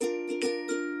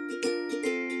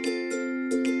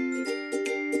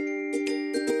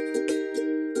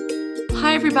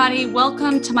Hi, everybody.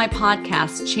 Welcome to my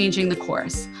podcast, Changing the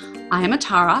Course. I am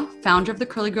Atara, founder of the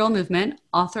Curly Girl Movement,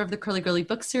 author of the Curly Girly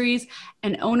book series,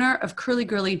 and owner of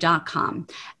curlygirly.com.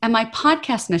 And my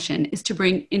podcast mission is to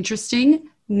bring interesting,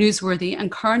 newsworthy,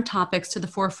 and current topics to the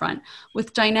forefront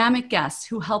with dynamic guests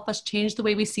who help us change the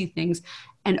way we see things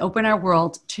and open our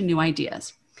world to new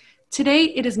ideas. Today,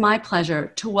 it is my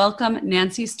pleasure to welcome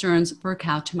Nancy Stearns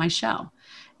Berkow to my show.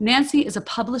 Nancy is a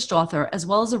published author as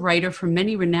well as a writer for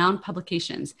many renowned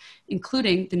publications,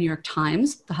 including the New York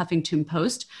Times, the Huffington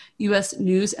Post, U.S.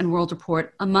 News and World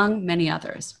Report, among many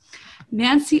others.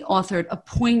 Nancy authored a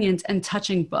poignant and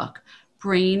touching book,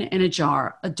 Brain in a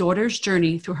Jar, A Daughter's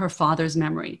Journey Through Her Father's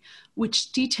Memory,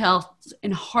 which details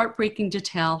in heartbreaking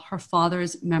detail her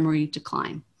father's memory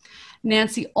decline.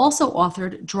 Nancy also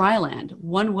authored Dryland,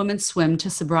 One Woman's Swim to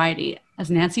Sobriety,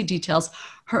 as Nancy details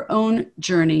her own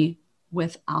journey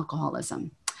with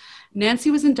alcoholism. Nancy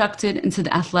was inducted into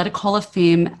the Athletic Hall of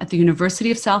Fame at the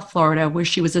University of South Florida, where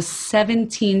she was a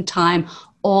 17-time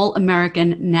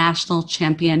All-American national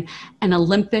champion and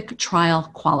Olympic trial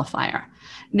qualifier.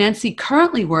 Nancy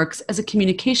currently works as a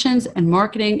communications and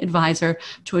marketing advisor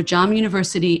to Ajam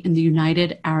University in the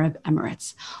United Arab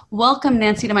Emirates. Welcome,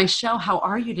 Nancy, to my show. How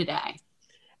are you today?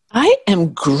 I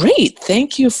am great.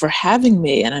 Thank you for having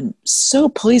me. And I'm so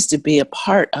pleased to be a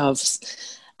part of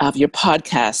your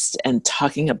podcast and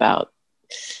talking about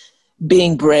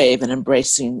being brave and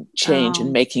embracing change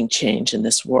and making change in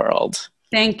this world.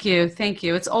 Thank you. Thank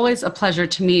you. It's always a pleasure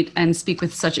to meet and speak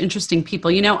with such interesting people.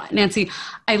 You know, Nancy,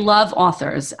 I love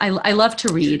authors. I love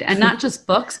to read, and not just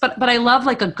books, but I love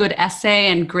like a good essay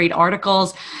and great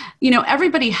articles. You know,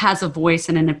 everybody has a voice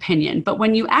and an opinion, but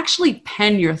when you actually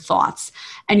pen your thoughts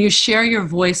and you share your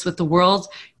voice with the world,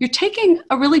 you're taking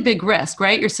a really big risk,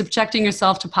 right? You're subjecting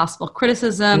yourself to possible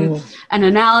criticism and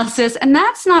analysis, and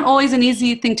that's not always an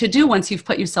easy thing to do once you've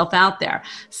put yourself out there.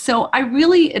 So I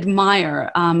really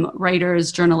admire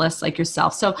writers, journalists like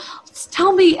yourself. So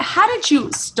tell me, how did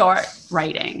you start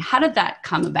writing? How did that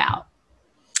come about?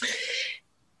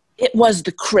 It was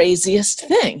the craziest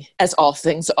thing, as all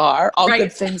things are. All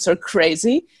good things are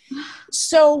crazy.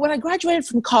 So when I graduated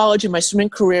from college and my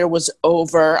swimming career was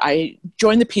over, I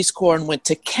joined the Peace Corps and went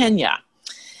to Kenya.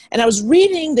 And I was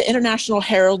reading the International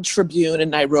Herald Tribune in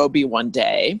Nairobi one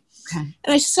day, and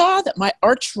I saw that my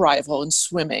arch rival in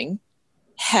swimming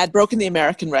had broken the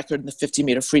American record in the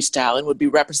 50-meter freestyle and would be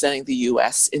representing the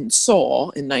U.S. in Seoul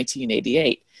in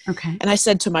 1988. And I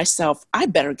said to myself, I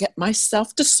better get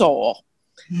myself to Seoul.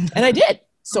 And I did.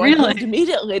 So I moved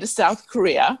immediately to South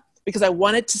Korea because I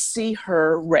wanted to see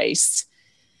her race.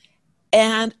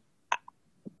 And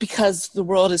because the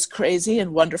world is crazy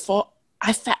and wonderful,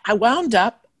 I wound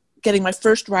up getting my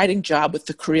first writing job with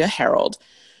the Korea Herald,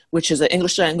 which is an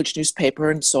English language newspaper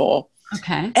in Seoul.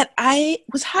 And I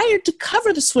was hired to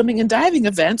cover the swimming and diving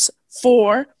events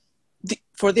for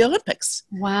the Olympics.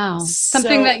 Wow.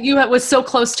 Something that was so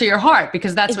close to your heart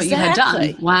because that's what you had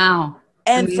done. Wow.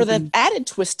 And amazing. For the added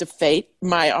twist of fate,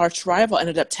 my arch rival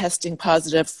ended up testing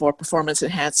positive for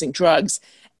performance-enhancing drugs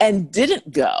and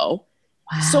didn't go.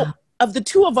 Wow. So of the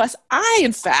two of us, I,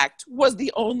 in fact, was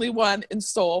the only one in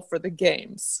Seoul for the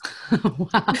games. Wow.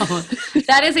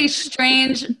 That is a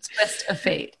strange twist of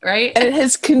fate, right? And it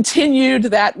has continued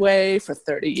that way for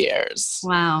 30 years.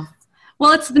 Wow.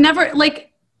 Well, it's never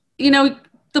like, you know,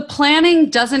 the planning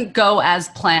doesn't go as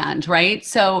planned, right?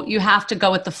 So you have to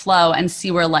go with the flow and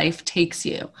see where life takes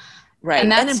you. Right.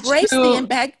 And embrace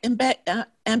the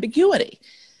ambiguity.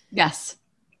 Yes.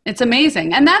 It's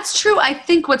amazing. And that's true. I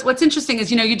think what's interesting is,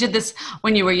 you know, you did this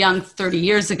when you were young 30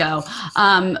 years ago.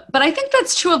 But I think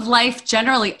that's true of life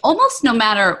generally, almost no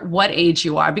matter what age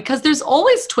you are, because there's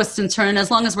always twists and turns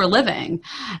as long as we're living.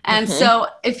 And so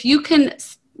if you can,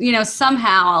 you know,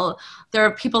 somehow there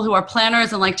are people who are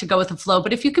planners and like to go with the flow,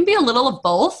 but if you can be a little of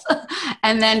both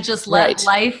and then just let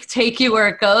life take you where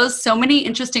it goes, so many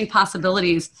interesting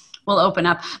possibilities will open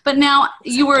up. But now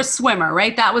you were a swimmer,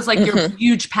 right? That was like your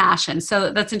huge passion.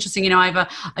 So that's interesting. You know, I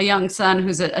have a young son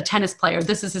who's a tennis player.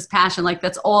 This is his passion. Like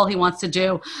that's all he wants to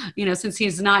do. You know, since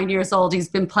he's 9 years old, he's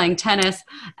been playing tennis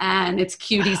and it's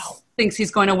cute. Wow. He thinks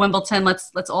he's going to Wimbledon.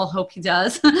 Let's all hope he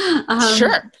does.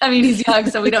 Sure. I mean, he's young,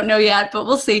 so we don't know yet, but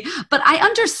we'll see. But I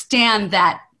understand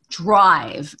that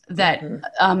drive that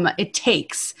it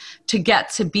takes to get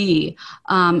to be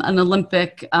an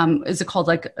Olympic, is it called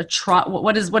like a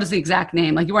what is the exact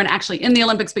name? Like you weren't actually in the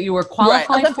Olympics, but you were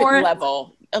qualified for it?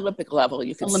 Olympic level,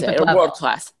 you could say, or world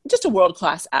class, just a world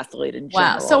class athlete in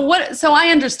general. Wow. So I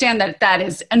understand that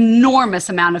is enormous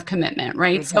amount of commitment,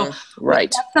 right? So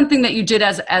that's something that you did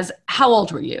as how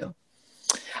old were you?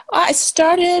 I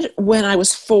started when I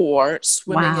was 4,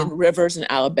 swimming Wow. in rivers in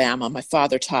Alabama. My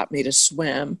father taught me to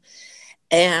swim,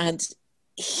 and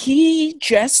he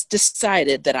just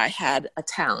decided that I had a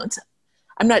talent.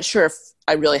 I'm not sure if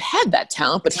I really had that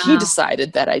talent, but he Wow.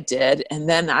 decided that I did. And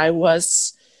then I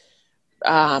was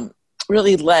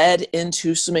really led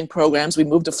into swimming programs. We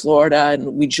moved to Florida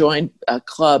and we joined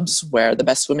clubs where the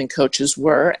best swimming coaches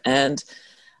were. And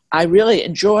I really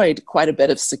enjoyed quite a bit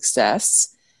of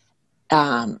success,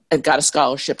 and got a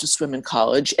scholarship to swim in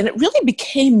college. And it really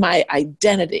became my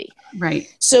identity.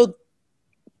 Right. So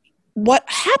what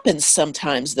happens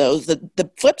sometimes, though,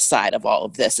 the flip side of all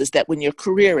of this is that when your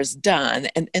career is done,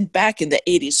 and back in the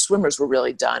 80s, swimmers were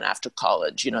really done after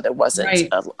college. There wasn't Right.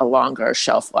 a longer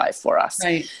shelf life for us.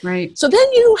 Right. Right. So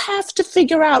then you have to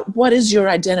figure out what is your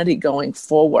identity going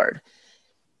forward.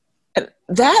 And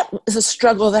that is a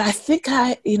struggle that I think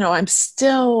I'm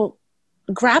still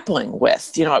grappling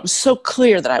with. It was so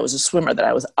clear that I was a swimmer, that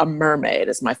I was a mermaid,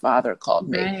 as my father called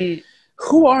me. Right.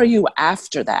 Who are you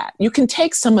after that? You can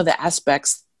take some of the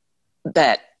aspects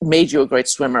that made you a great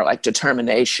swimmer, like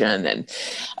determination and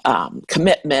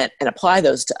commitment, and apply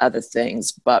those to other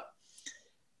things. But,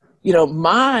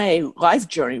 my life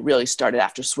journey really started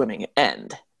after swimming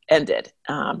ended.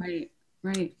 Right.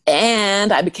 Right.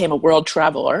 And I became a world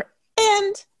traveler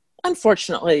and,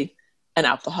 unfortunately, an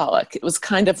alcoholic. It was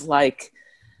kind of like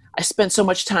I spent so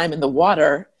much time in the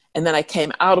water, and then I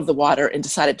came out of the water and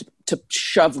decided to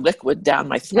shove liquid down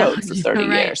my throat for 30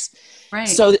 Right. years. Right.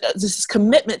 So this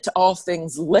commitment to all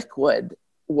things liquid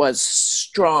was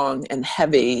strong and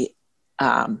heavy.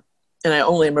 And I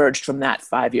only emerged from that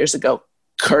 5 years ago,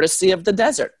 courtesy of the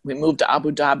desert. We moved to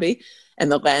Abu Dhabi,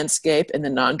 and the landscape and the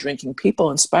non-drinking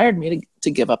people inspired me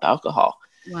to give up alcohol.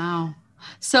 Wow.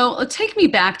 So take me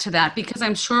back to that, because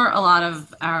I'm sure a lot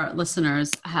of our listeners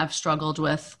have struggled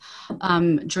with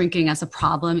drinking as a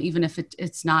problem, even if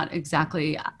it's not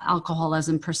exactly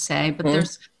alcoholism per se, but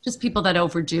there's just people that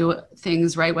overdo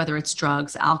things, right? Whether it's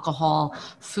drugs, alcohol,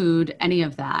 food, any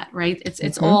of that, right?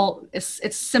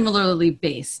 It's similarly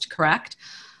based, correct?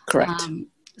 Correct.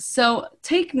 So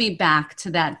take me back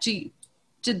to that.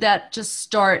 Did that just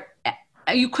start?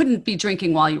 You couldn't be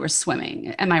drinking while you were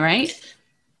swimming. Am I right?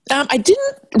 I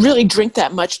didn't really drink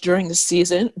that much during the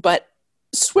season, but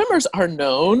swimmers are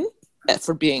known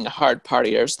for being hard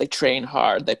partiers. They train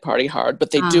hard, they party hard,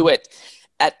 but they do it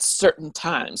at certain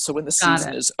times. So when the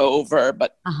season is over,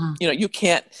 but you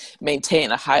can't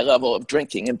maintain a high level of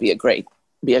drinking and be a great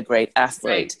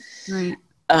athlete. Right.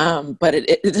 But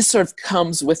it just sort of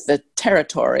comes with the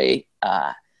territory.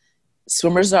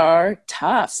 Swimmers are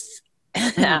tough.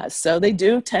 So they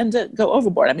do tend to go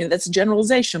overboard. I mean, that's a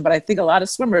generalization, but I think a lot of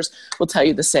swimmers will tell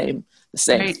you the same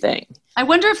Right. thing. I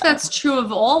wonder if that's true of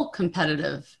all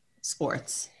competitive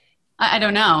sports. I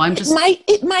don't know.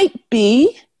 It might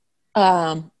be.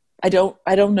 I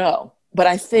don't know, but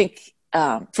I think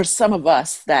for some of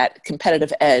us that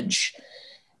competitive edge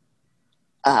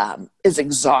is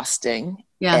exhausting.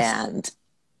 Yes.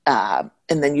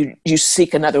 And then you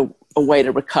seek a way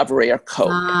to recovery or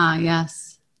cope.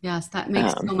 Yes, that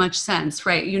makes so much sense,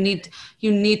 right? You need to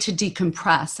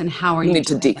decompress, and how are you need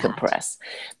to decompress?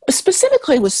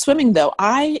 Specifically with swimming, though,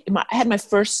 I had my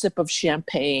first sip of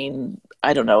champagne,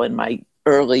 I don't know, in my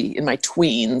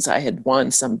tweens. I had won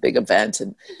some big event,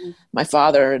 and my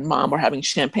father and mom were having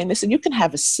champagne. They said, "You can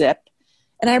have a sip."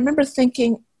 And I remember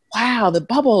thinking, wow, the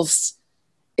bubbles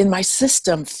in my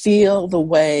system feel the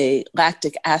way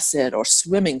lactic acid or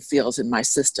swimming feels in my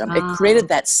system. It created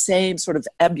that same sort of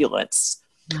ebullience.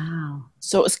 Wow.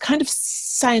 So it was kind of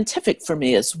scientific for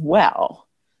me as well.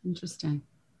 Interesting.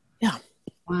 Yeah.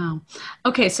 Wow.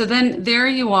 Okay. So then there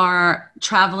you are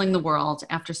traveling the world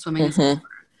after swimming is over.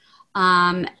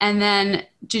 And then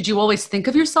did you always think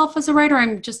of yourself as a writer?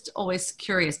 I'm just always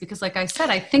curious because, like I said,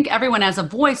 I think everyone has a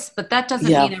voice, but that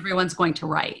doesn't mean everyone's going to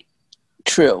write.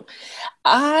 True.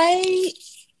 I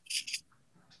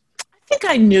think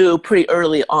I knew pretty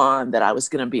early on that I was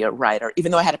going to be a writer,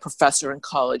 even though I had a professor in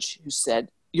college who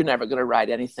said, "You're never going to write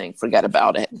anything. Forget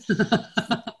about it."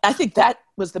 I think that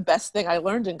was the best thing I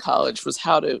learned in college, was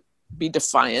how to be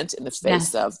defiant in the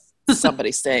face of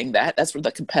somebody saying that. That's where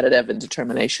the competitive and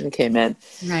determination came in.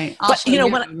 Right.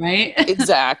 Right?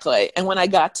 Exactly. And when I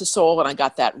got to Seoul and I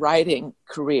got that writing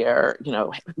career,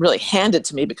 really handed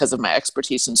to me because of my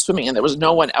expertise in swimming, and there was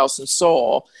no one else in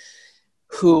Seoul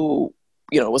who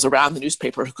was around the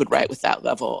newspaper who could write with that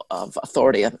level of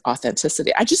authority and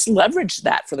authenticity. I just leveraged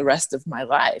that for the rest of my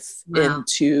life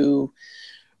into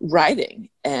writing.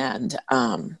 And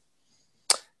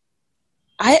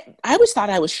I always thought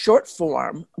I was short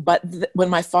form, but when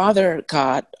my father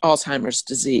got Alzheimer's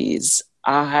disease,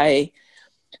 I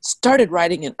started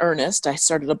writing in earnest. I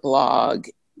started a blog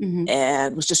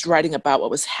and was just writing about what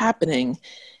was happening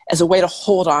as a way to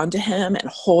hold on to him and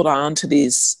hold on to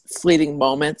these fleeting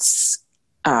moments.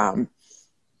 And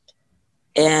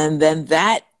then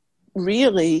that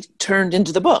really turned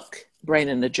into the book, Brain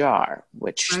in a Jar,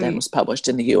 which then was published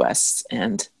in the US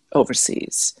and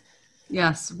overseas.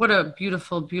 Yes. What a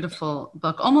beautiful, beautiful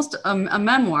book. Almost a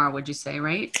memoir, would you say,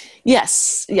 right?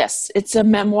 Yes. It's a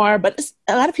memoir, but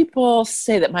a lot of people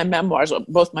say that my memoirs,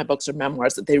 both my books are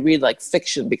memoirs, that they read like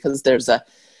fiction because there's a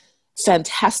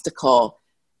fantastical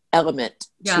element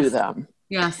to them.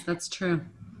 Yes, that's true.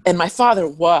 And my father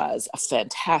was a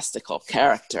fantastical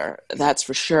character, that's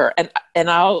for sure. And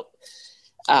I'll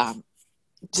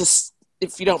just,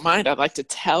 if you don't mind, I'd like to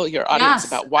tell your audience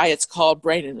about why it's called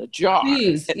Brain in a Jar.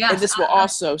 Please, and this will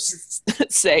also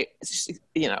say,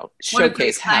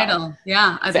 showcase how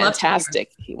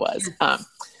fantastic he was.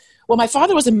 Well, my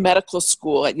father was in medical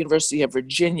school at University of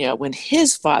Virginia when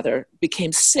his father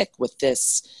became sick with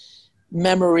this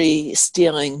memory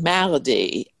stealing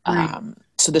malady.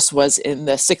 So this was in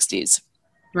the 60s.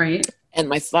 Right. And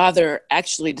my father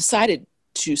actually decided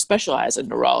to specialize in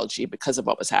neurology because of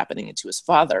what was happening to his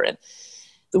father. And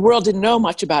the world didn't know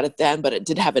much about it then, but it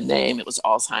did have a name. It was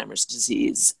Alzheimer's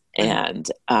disease.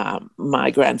 And my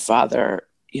grandfather,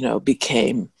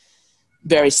 became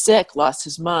very sick, lost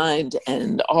his mind,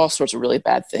 and all sorts of really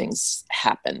bad things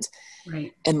happened.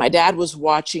 Right. And my dad was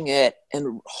watching it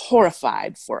and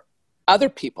horrified for other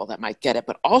people that might get it,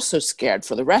 but also scared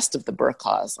for the rest of the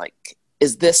Burkhaws. Like,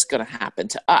 is this going to happen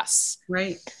to us?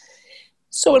 Right.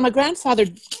 So when my grandfather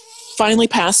finally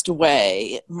passed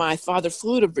away, my father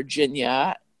flew to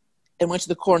Virginia and went to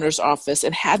the coroner's office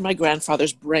and had my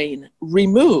grandfather's brain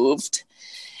removed.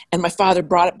 And my father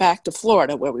brought it back to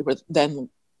Florida, where we were then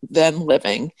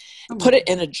living, put it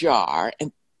in a jar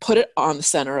and put it on the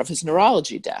center of his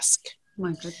neurology desk. Oh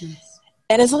my goodness.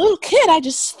 And as a little kid, I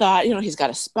just thought, he's got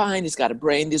a spine, he's got a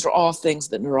brain. These are all things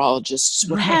that neurologists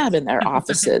would have in their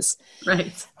offices.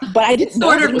 Right. But I didn't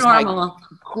know it was normal.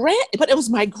 But it was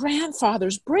my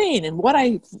grandfather's brain. And what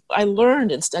I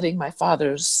learned in studying my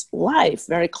father's life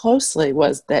very closely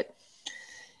was that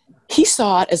he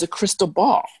saw it as a crystal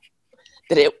ball,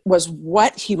 that it was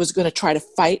what he was going to try to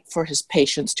fight for his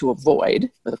patients to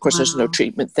avoid. But of course, there's no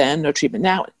treatment then, no treatment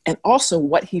now. And also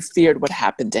what he feared would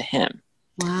happen to him.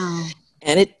 Wow.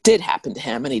 And it did happen to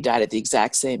him, and he died at the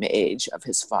exact same age of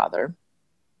his father.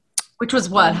 Which was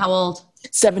what? How old?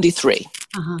 73.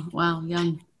 Wow,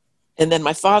 young. And then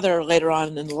my father, later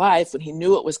on in life, when he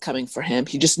knew it was coming for him,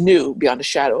 he just knew beyond a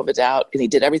shadow of a doubt, and he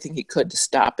did everything he could to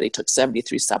stop it. He took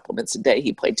 73 supplements a day.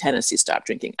 He played tennis. He stopped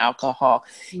drinking alcohol.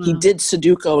 Wow. He did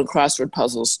Sudoku and crossword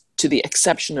puzzles, to the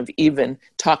exception of even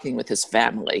talking with his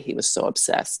family. He was so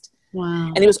obsessed. Wow.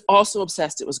 And he was also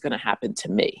obsessed it was going to happen to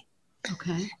me.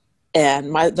 Okay.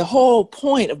 And the whole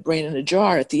point of Brain in a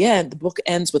Jar, at the end, the book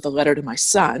ends with a letter to my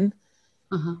son,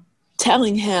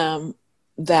 telling him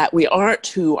that we aren't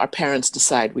who our parents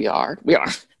decide we are. We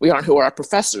aren't who our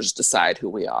professors decide who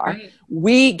we are. Right.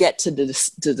 We get to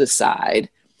decide.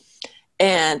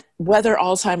 And whether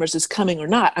Alzheimer's is coming or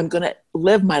not, I'm going to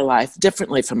live my life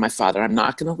differently from my father. I'm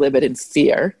not going to live it in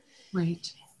fear. Right.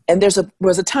 And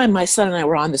was a time my son and I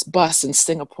were on this bus in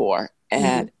Singapore,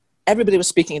 and everybody was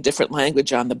speaking a different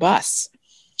language on the bus,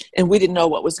 and we didn't know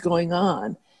what was going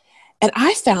on. And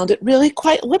I found it really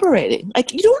quite liberating.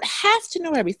 Like, you don't have to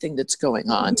know everything that's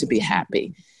going on to be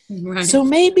happy. Right. So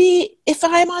maybe if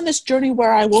I'm on this journey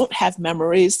where I won't have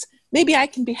memories, maybe I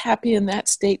can be happy in that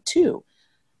state too.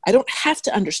 I don't have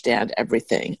to understand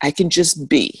everything. I can just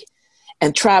be.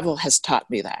 And travel has taught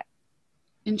me that.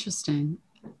 Interesting.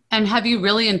 And have you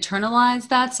really internalized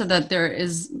that so that there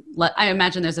is, I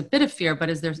imagine there's a bit of fear, but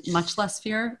is there much less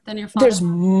fear than your father? There's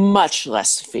much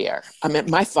less fear. I mean,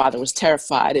 my father was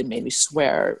terrified and made me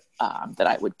swear that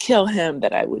I would kill him,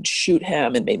 that I would shoot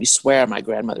him, and made me swear my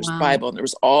grandmother's Bible. And there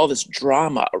was all this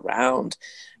drama around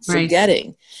forgetting.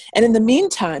 Right. And in the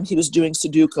meantime, he was doing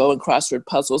Sudoku and crossword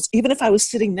puzzles, even if I was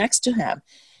sitting next to him.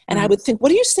 And I would think,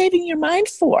 what are you saving your mind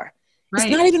for? Right.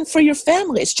 It's not even for your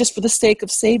family. It's just for the sake of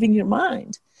saving your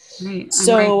mind. Right.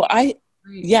 So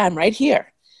I'm right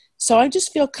here. So I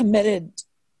just feel committed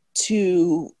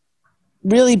to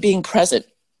really being present,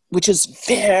 which is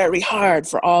very hard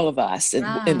for all of us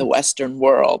in the Western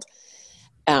world.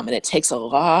 And it takes a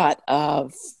lot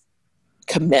of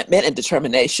commitment and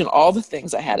determination, all the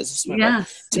things I had as a swimmer,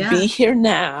 to be here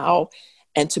now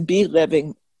and to be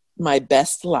living my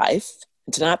best life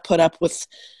and to not put up with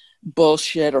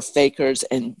bullshit or fakers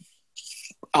and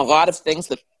a lot of things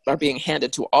that are being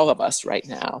handed to all of us right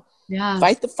now. Yeah.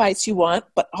 Fight the fights you want,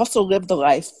 but also live the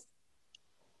life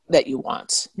that you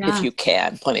want, if you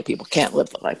can. Plenty of people can't live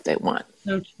the life they want.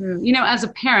 So true. You know, as a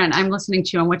parent, I'm listening to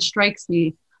you, and what strikes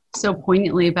me so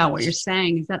poignantly about what you're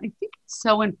saying is that I think it's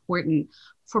so important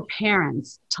for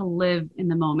parents to live in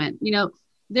the moment. You know,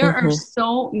 there are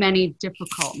so many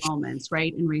difficult moments,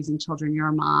 right, in raising children. You're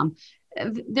a mom.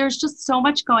 There's just so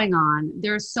much going on.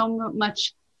 There's so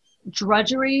much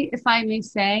drudgery, if I may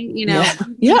say, you know,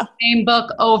 the same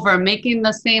book over, making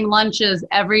the same lunches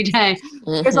every day.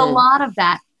 There's a lot of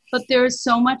that, but there's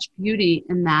so much beauty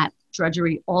in that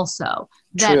drudgery also,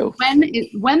 that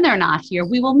when they're not here,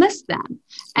 we will miss them.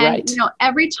 And you know,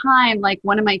 every time like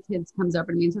one of my kids comes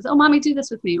over to me and says, "Oh, mommy, do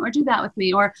this with me," or "Do that with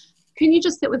me," or "Can you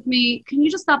just sit with me? Can you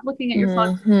just stop looking at your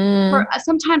phone?" Or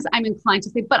sometimes I'm inclined to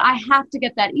say, "But I have to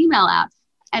get that email out."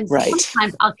 And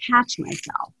sometimes I'll catch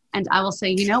myself and I will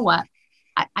say, "You know what?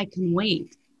 I can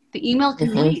wait. The email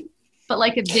can wait. But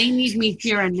like if they need me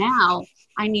here and now,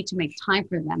 I need to make time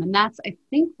for them." And that's, I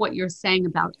think, what you're saying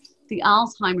about the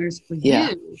Alzheimer's for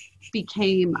you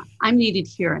became, I'm needed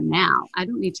here and now. I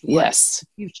don't need to wait for the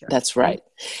future. That's right.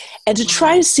 And to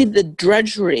try to see the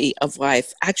drudgery of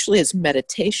life actually as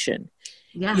meditation.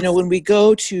 Yes. You know, when we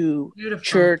go to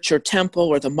church or temple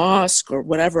or the mosque or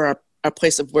whatever our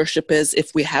place of worship is,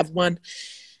 if we have one,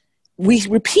 we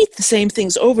repeat the same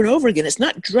things over and over again. It's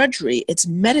not drudgery. It's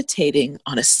meditating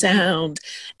on a sound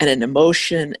and an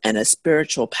emotion and a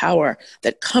spiritual power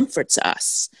that comforts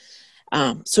us.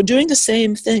 So doing the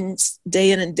same things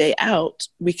day in and day out,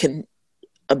 we can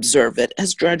observe it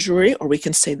as drudgery, or we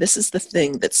can say, this is the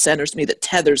thing that centers me, that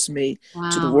tethers me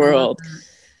to the world,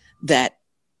 that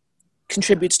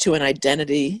contributes to an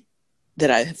identity that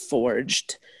I have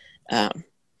forged.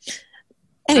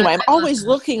 Anyway, I'm always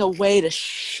looking a way to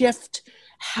shift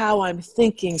how I'm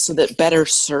thinking so that better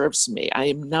serves me. I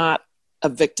am not a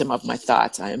victim of my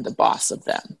thoughts. I am the boss of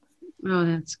them. Oh,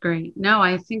 that's great. No,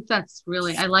 I think that's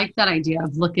really, I like that idea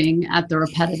of looking at the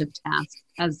repetitive task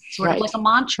as sort of like a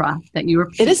mantra that you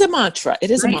repeat. It is a mantra.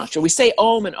 It is a mantra. We say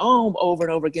Om and Om over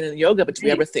and over again in yoga, but do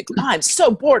we ever think, I'm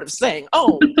so bored of saying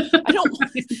Om. I don't.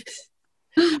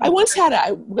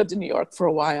 I lived in New York for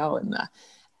a while and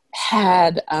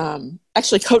had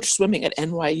actually coached swimming at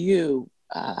NYU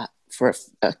for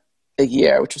a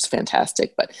year, which was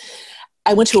fantastic. But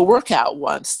I went to a workout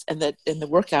once, and the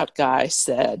workout guy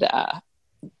said,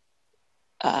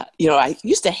 you know, I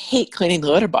used to hate cleaning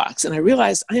the litter box, and I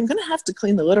realized I am going to have to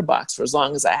clean the litter box for as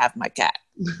long as I have my cat.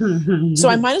 So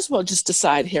I might as well just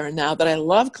decide here and now that I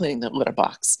love cleaning the litter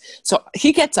box. So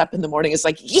he gets up in the morning, is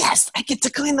like, yes, I get to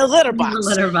clean the litter box. The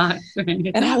litter box.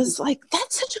 And I was like,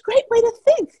 that's such a great way to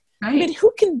think. I mean,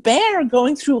 who can bear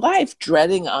going through life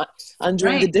dreading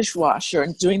undoing the dishwasher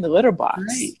and doing the litter box?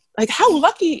 Like, how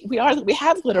lucky we are that we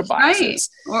have litter boxes.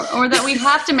 Or that we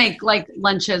have to make like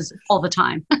lunches all the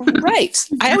time.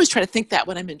 I always try to think that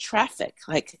when I'm in traffic.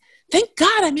 Like, thank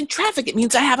God I'm in traffic. It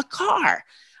means I have a car.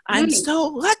 I'm so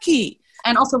lucky.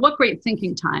 And also, what great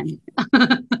thinking time.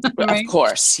 Of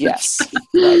course, yes.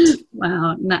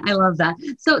 Wow, I love that.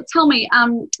 So tell me, I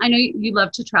know you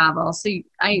love to travel. So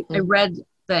I read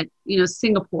that, you know,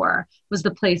 Singapore was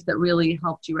the place that really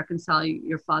helped you reconcile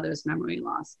your father's memory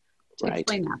loss.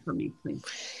 Explain that for me, please.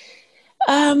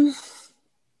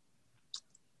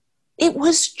 It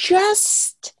was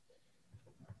just,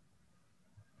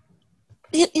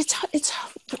 it's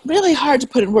really hard to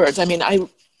put in words. I mean,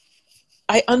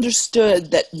 I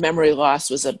understood that memory loss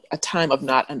was a time of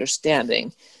not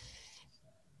understanding,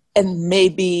 and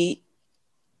maybe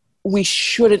we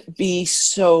shouldn't be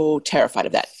so terrified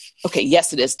of that. Okay,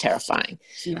 yes, it is terrifying,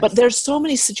 but there's so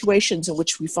many situations in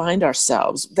which we find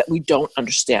ourselves that we don't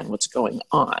understand what's going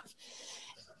on.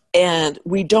 And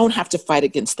we don't have to fight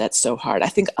against that so hard. I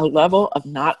think a level of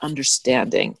not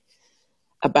understanding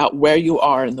about where you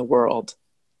are in the world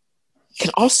can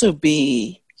also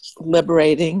be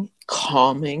liberating,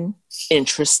 calming,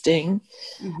 interesting.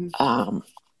 And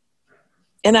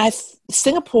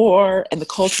Singapore and the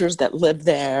cultures that live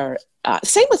there,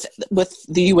 same with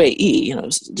the UAE, you know,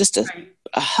 just a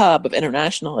hub of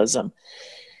internationalism.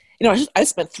 You know, I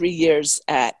spent 3 years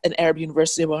at an Arab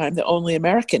university where I'm the only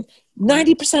American.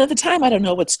 90% of the time, I don't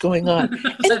know what's going on.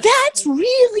 And that's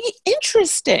really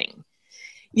interesting,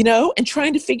 you know, and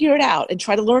trying to figure it out and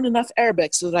try to learn enough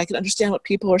Arabic so that I can understand what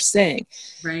people are saying.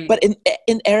 But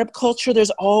in Arab culture,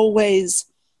 there's always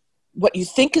what you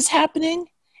think is happening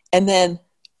and then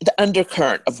the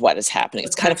undercurrent of what is happening.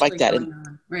 It's kind of like that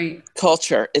in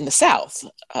culture in the South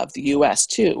of the U.S.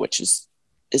 too, which is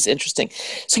interesting.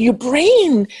 So your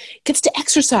brain gets to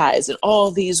exercise in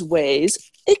all these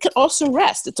ways. It can also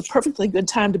rest. It's a perfectly good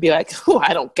time to be like, oh,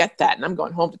 I don't get that, and I'm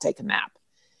going home to take a nap.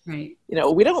 You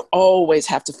know, we don't always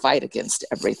have to fight against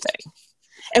everything.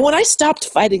 And when I stopped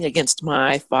fighting against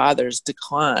my father's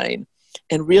decline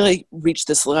and really reached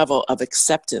this level of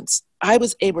acceptance, I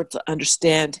was able to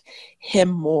understand him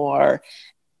more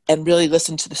and really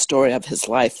listen to the story of his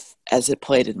life as it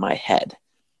played in my head.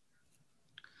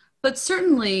 But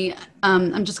certainly,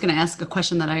 I'm just going to ask a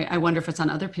question that I wonder if it's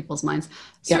on other people's minds.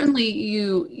 Certainly,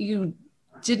 you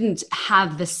didn't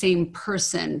have the same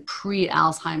person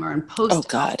pre-Alzheimer and post. Oh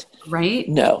God, right?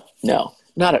 No,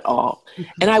 not at all.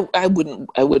 Mm-hmm. And I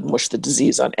wouldn't wish the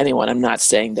disease on anyone. I'm not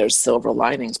saying there's silver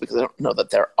linings, because I don't know that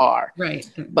there are. Right.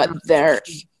 But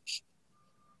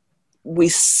we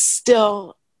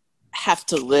still have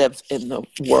to live in the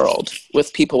world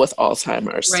with people with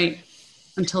Alzheimer's. Right.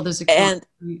 Until there's a and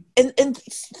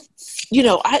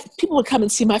people would come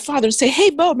and see my father and say, "Hey,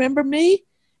 Bo, remember me?"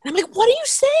 And I'm like, "What are you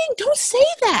saying? Don't say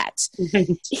that."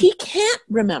 He can't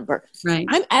remember. Right.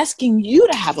 I'm asking you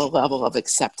to have a level of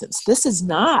acceptance. This is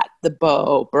not the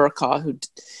Bo Burkaw who,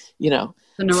 the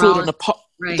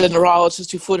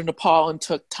neurologist who flew to Nepal and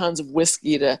took tons of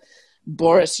whiskey to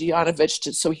Boris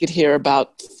Yanovich so he could hear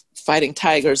about fighting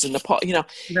tigers in Nepal.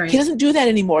 Right. He doesn't do that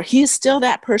anymore. He is still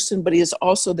that person, but he is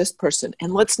also this person.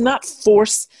 And let's not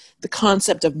force the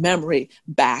concept of memory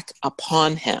back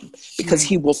upon him, because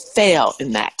he will fail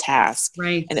in that task.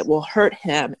 Right. And it will hurt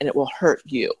him and it will hurt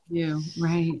you.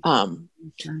 Right.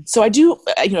 So I do,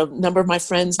 a number of my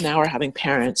friends now are having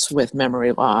parents with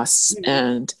memory loss,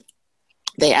 and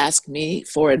they ask me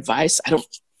for advice. I don't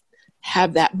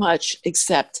have that much,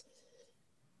 except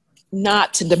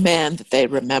not to demand that they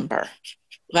remember.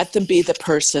 Let them be the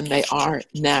person they are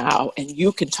now, and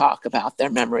you can talk about their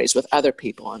memories with other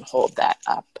people and hold that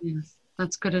up. Yes,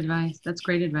 that's good advice. That's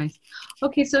great advice.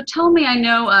 Okay, so tell me, I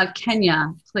know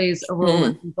Kenya plays a role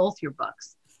in both your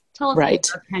books. Tell us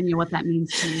about Kenya, what that means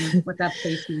to you, what that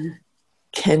place means.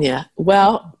 Kenya.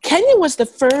 Well, Kenya was the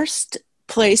first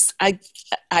place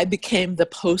I became the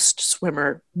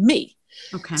post-swimmer me.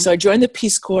 Okay. So I joined the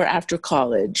Peace Corps after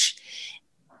college,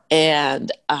 and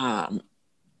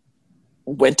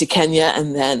went to Kenya,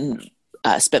 and then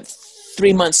spent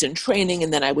 3 months in training,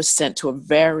 and then I was sent to a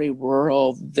very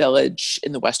rural village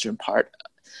in the western part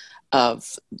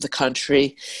of the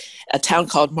country, a town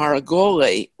called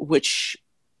Maragoli, which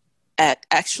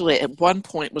actually at one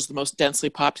point was the most densely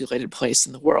populated place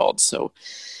in the world. So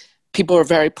people are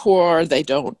very poor. They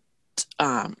don't,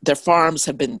 their farms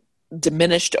have been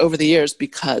diminished over the years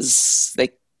because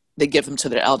they give them to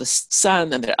their eldest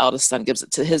son, and their eldest son gives it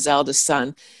to his eldest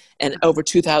son. And over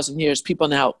 2,000 years, people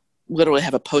now literally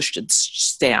have a postage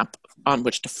stamp on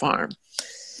which to farm.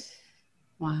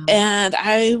 Wow. And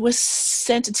I was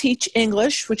sent to teach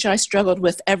English, which I struggled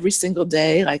with every single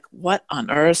day. Like, what on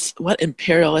earth, what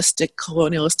imperialistic,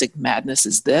 colonialistic madness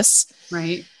is this?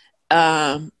 Right.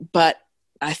 But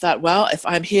I thought, well, if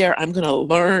I'm here, I'm going to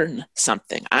learn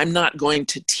something. I'm not going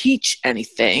to teach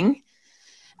anything.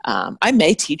 I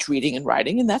may teach reading and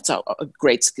writing, and that's a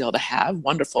great skill to have,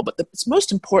 wonderful. But it's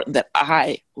most important that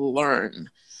I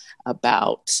learn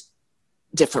about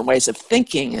different ways of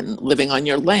thinking and living on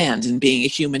your land and being a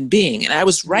human being. And I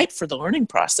was right for the learning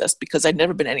process, because I'd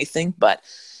never been anything but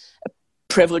a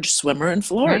privileged swimmer in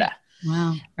Florida. Right.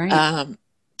 Wow. Right.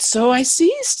 So I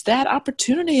seized that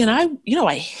opportunity, and I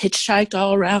hitchhiked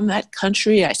all around that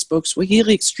country. I spoke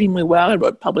Swahili extremely well. I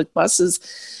rode public buses.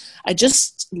 I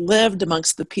just lived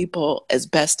amongst the people as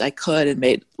best I could and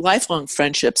made lifelong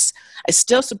friendships. I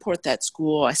still support that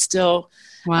school. I still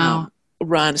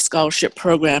run a scholarship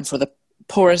program for the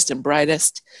poorest and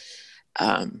brightest.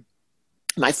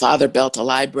 My father built a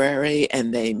library,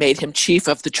 and they made him chief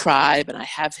of the tribe, and I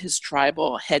have his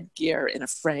tribal headgear in a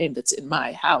frame that's in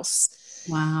my house.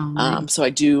 Wow. So I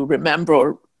do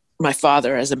remember my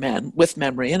father as a man with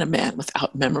memory and a man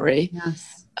without memory.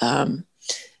 Yes.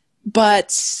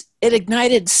 But it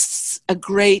ignited a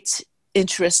great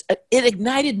interest. It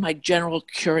ignited my general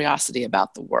curiosity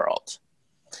about the world.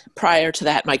 Prior to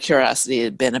that, my curiosity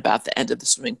had been about the end of the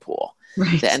swimming pool,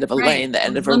 the end of a lane, the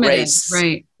end of a race.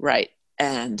 Right.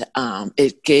 And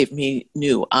it gave me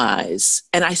new eyes.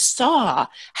 And I saw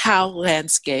how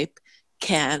landscape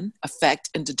can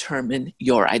affect and determine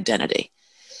your identity.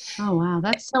 Oh, wow.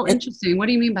 That's so interesting. What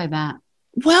do you mean by that?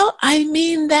 Well, I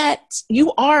mean that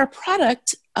you are a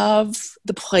product of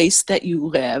the place that you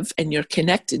live, and you're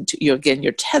connected to,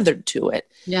 you're tethered to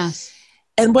it. Yes.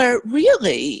 And where I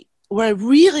really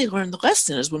learned the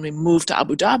lesson is when we moved to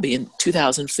Abu Dhabi in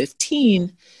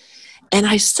 2015, and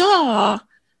I saw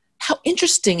how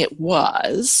interesting it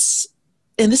was,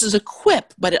 and this is a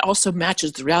quip, but it also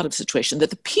matches the reality of the situation,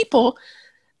 that the people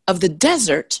of the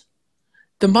desert,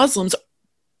 the Muslim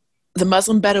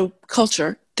Bedouin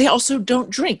culture, they also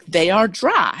don't drink. They are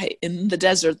dry in the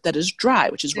desert that is dry,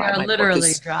 which is why my book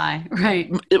is dry,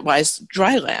 right? Why it's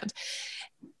dry land.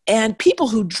 And people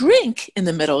who drink in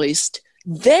the Middle East,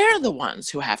 they're the ones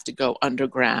who have to go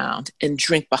underground and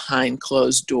drink behind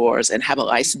closed doors and have a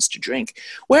license to drink.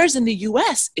 Whereas in the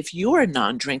US, if you're a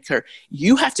non-drinker,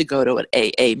 you have to go to an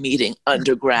AA meeting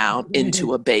underground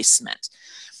into a basement.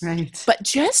 Right. But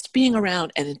just being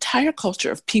around an entire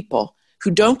culture of people who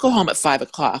don't go home at 5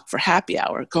 o'clock for happy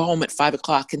hour, go home at 5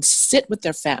 o'clock and sit with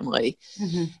their family,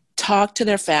 talk to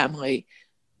their family,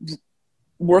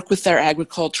 work with their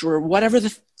agriculture, or whatever,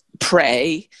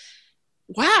 pray.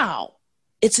 Wow,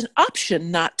 it's an option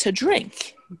not to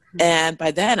drink. And by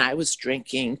then I was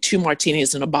drinking 2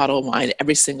 martinis and a bottle of wine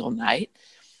every single night.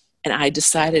 And I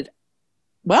decided,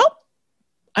 well,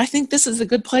 I think this is a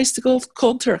good place to go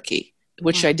cold turkey,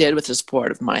 which I did with the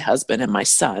support of my husband and my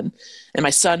son. And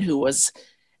my son, who was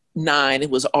 9,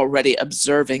 was already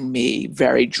observing me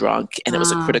very drunk, and it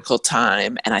was a critical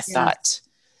time. And I thought,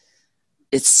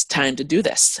 it's time to do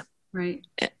this. Right.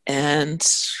 And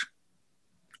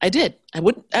I did. I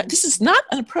wouldn't, this is not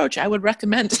an approach I would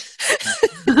recommend.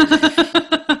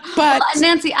 But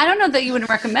Nancy, I don't know that you would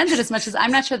recommend it as much as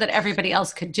I'm not sure that everybody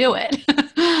else could do it.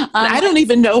 I don't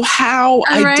even know how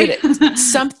I did it.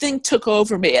 Something took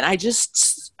over me, and I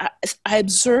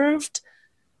observed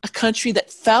a country that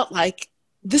felt like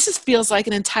feels like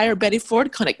an entire Betty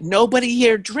Ford clinic. Nobody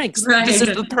here drinks. Right. This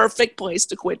is the perfect place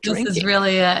to quit drinking. This is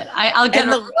really it.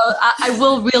 I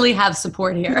will really have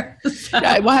support here.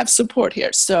 I will have support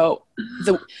here. So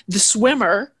the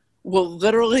swimmer will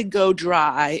literally go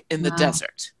dry in the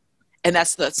desert. And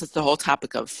that's the whole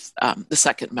topic of the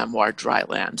second memoir, Dry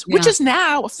Land, which is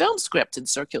now a film script and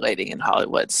circulating in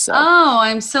Hollywood. So. Oh,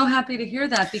 I'm so happy to hear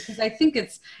that, because I think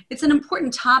it's an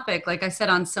important topic, like I said,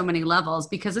 on so many levels,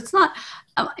 because it's not,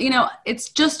 it's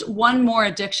just one more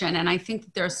addiction. And I think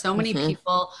that there are so many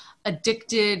people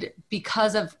addicted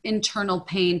because of internal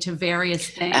pain to various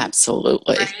things.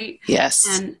 Absolutely. Right?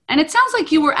 Yes. And it sounds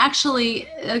like you were actually,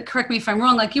 correct me if I'm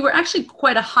wrong, like you were actually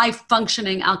quite a high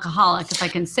functioning alcoholic, if I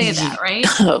can say that, right?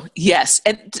 Oh, yes.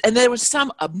 And there was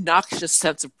some obnoxious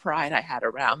sense of pride I had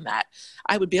around that.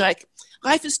 I would be like,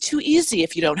 life is too easy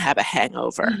if you don't have a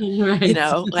hangover. Right.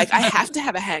 Like I have to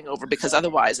have a hangover, because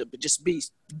otherwise it would just be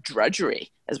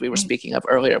drudgery, as we were speaking of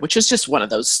earlier, which is just one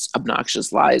of those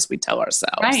obnoxious lies we tell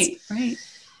ourselves. Right.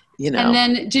 And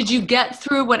then did you get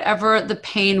through whatever the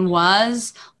pain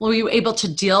was? Were you able to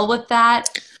deal with that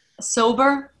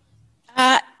sober?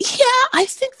 Yeah, I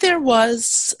think there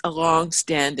was a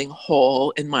long-standing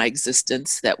hole in my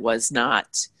existence that was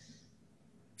not,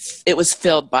 it was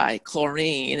filled by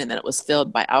chlorine, and then it was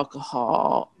filled by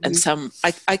alcohol, and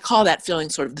I call that feeling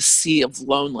sort of the sea of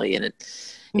lonely, and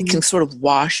it can sort of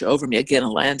wash over me, again,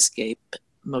 a landscape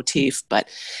motif, but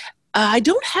I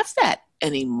don't have that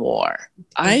anymore.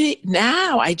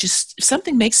 If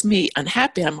something makes me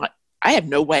unhappy, I'm like, I have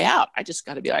no way out. I just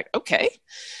got to be like, okay,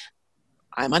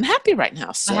 I'm unhappy right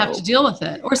now. So I have to deal with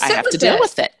it, or I have to deal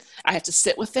with it. I have to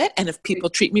sit with it. And if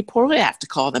people treat me poorly, I have to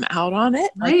call them out on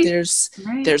it. Right.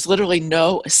 Like there's literally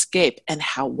no escape, and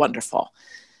how wonderful.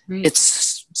 Right.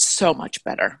 It's so much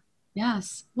better.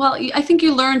 Yes. Well, I think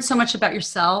you learn so much about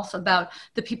yourself, about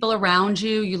the people around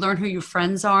you. You learn who your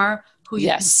friends are, who you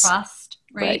can trust.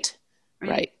 Right.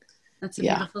 That's a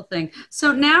beautiful thing.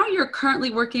 So now you're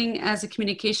currently working as a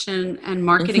communication and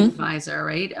marketing advisor,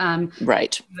 right?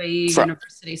 Right. UAE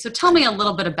University. So tell me a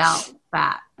little bit about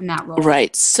that and that role.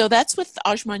 Right. So that's with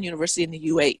Ajman University in the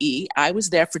UAE. I was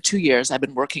there for 2 years. I've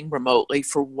been working remotely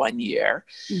for 1 year.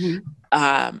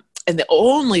 And the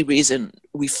only reason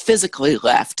we physically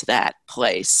left that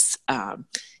place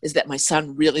is that my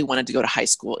son really wanted to go to high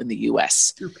school in the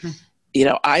U.S. Okay.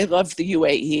 I love the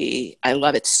UAE. I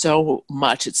love it so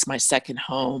much. It's my second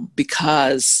home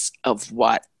because of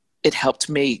what it helped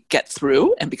me get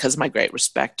through, and because of my great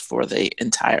respect for the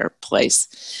entire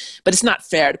place. But it's not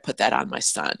fair to put that on my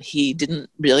son. He didn't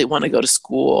really want to go to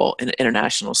school, an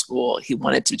international school. He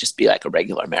wanted to just be like a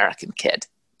regular American kid.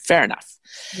 Fair enough.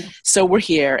 Yeah. So we're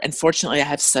here, and fortunately I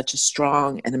have such a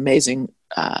strong and amazing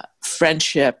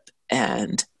friendship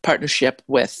and partnership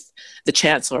with the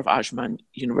chancellor of Ajman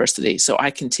University. So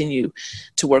I continue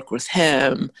to work with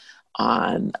him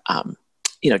on,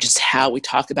 just how we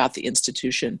talk about the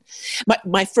institution.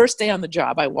 My first day on the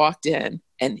job, I walked in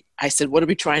and I said, what are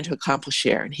we trying to accomplish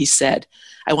here? And he said,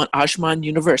 I want Ajman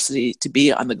University to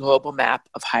be on the global map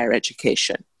of higher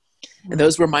education. And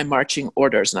those were my marching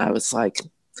orders. And I was like,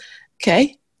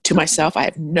 okay, to myself, I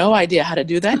have no idea how to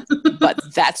do that, but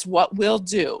that's what we'll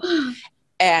do.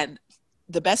 And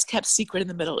the best kept secret in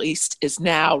the Middle East is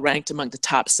now ranked among the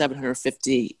top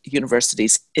 750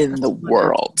 universities in the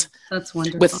world. That's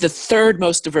wonderful. With the third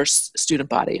most diverse student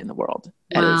body in the world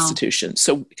at an institution.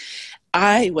 So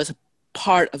I was a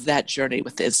part of that journey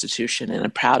with the institution, and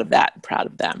I'm proud of that and proud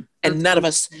of them. And none of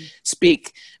us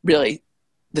speak really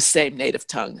the same native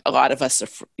tongue. A lot of us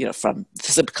are, from the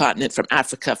subcontinent, from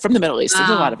Africa, from the Middle East. There's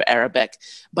a lot of Arabic,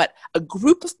 but a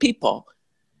group of people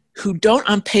who don't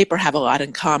on paper have a lot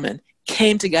in common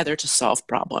came together to solve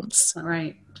problems.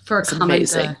 Right. For a common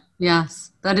good.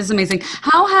 Yes, that is amazing.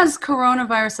 How has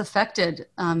coronavirus affected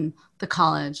the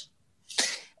college?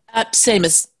 Same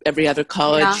as every other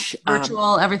college. Yeah,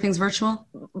 virtual, everything's virtual?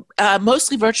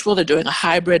 Mostly virtual. They're doing a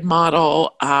hybrid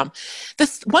model.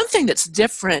 The one thing that's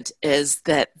different is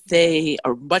that they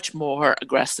are much more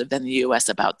aggressive than the U.S.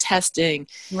 about testing.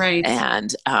 Right.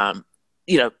 And,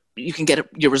 you can get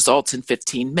your results in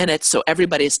 15 minutes. So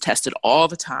everybody is tested all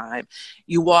the time.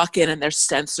 You walk in and there's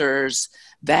sensors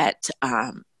that,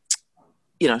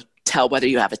 tell whether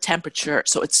you have a temperature.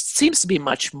 So it seems to be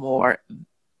much more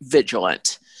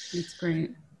vigilant. That's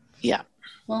great. Yeah.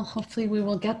 Well, hopefully we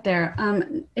will get there.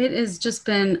 It has just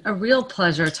been a real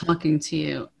pleasure talking to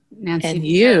you, Nancy. And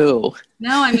you.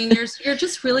 No, I mean, you're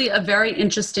just really a very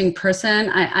interesting person.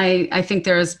 I think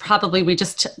we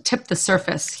just tipped the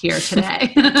surface here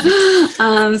today.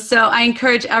 So I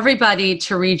encourage everybody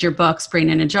to read your books, Brain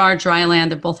in a Jar, Dryland.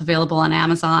 They're both available on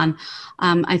Amazon.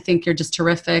 I think you're just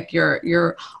terrific.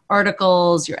 Your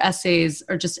articles, your essays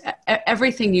are just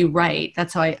everything you write.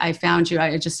 That's how I found you.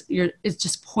 It's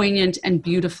just poignant and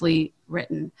beautifully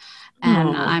written.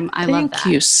 And I love that.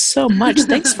 Thank you so much.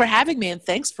 Thanks for having me, and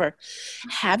thanks for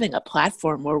having a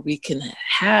platform where we can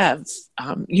have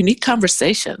unique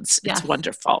conversations. Yes. It's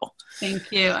wonderful.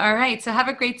 Thank you. All right. So have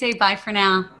a great day. Bye for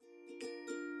now.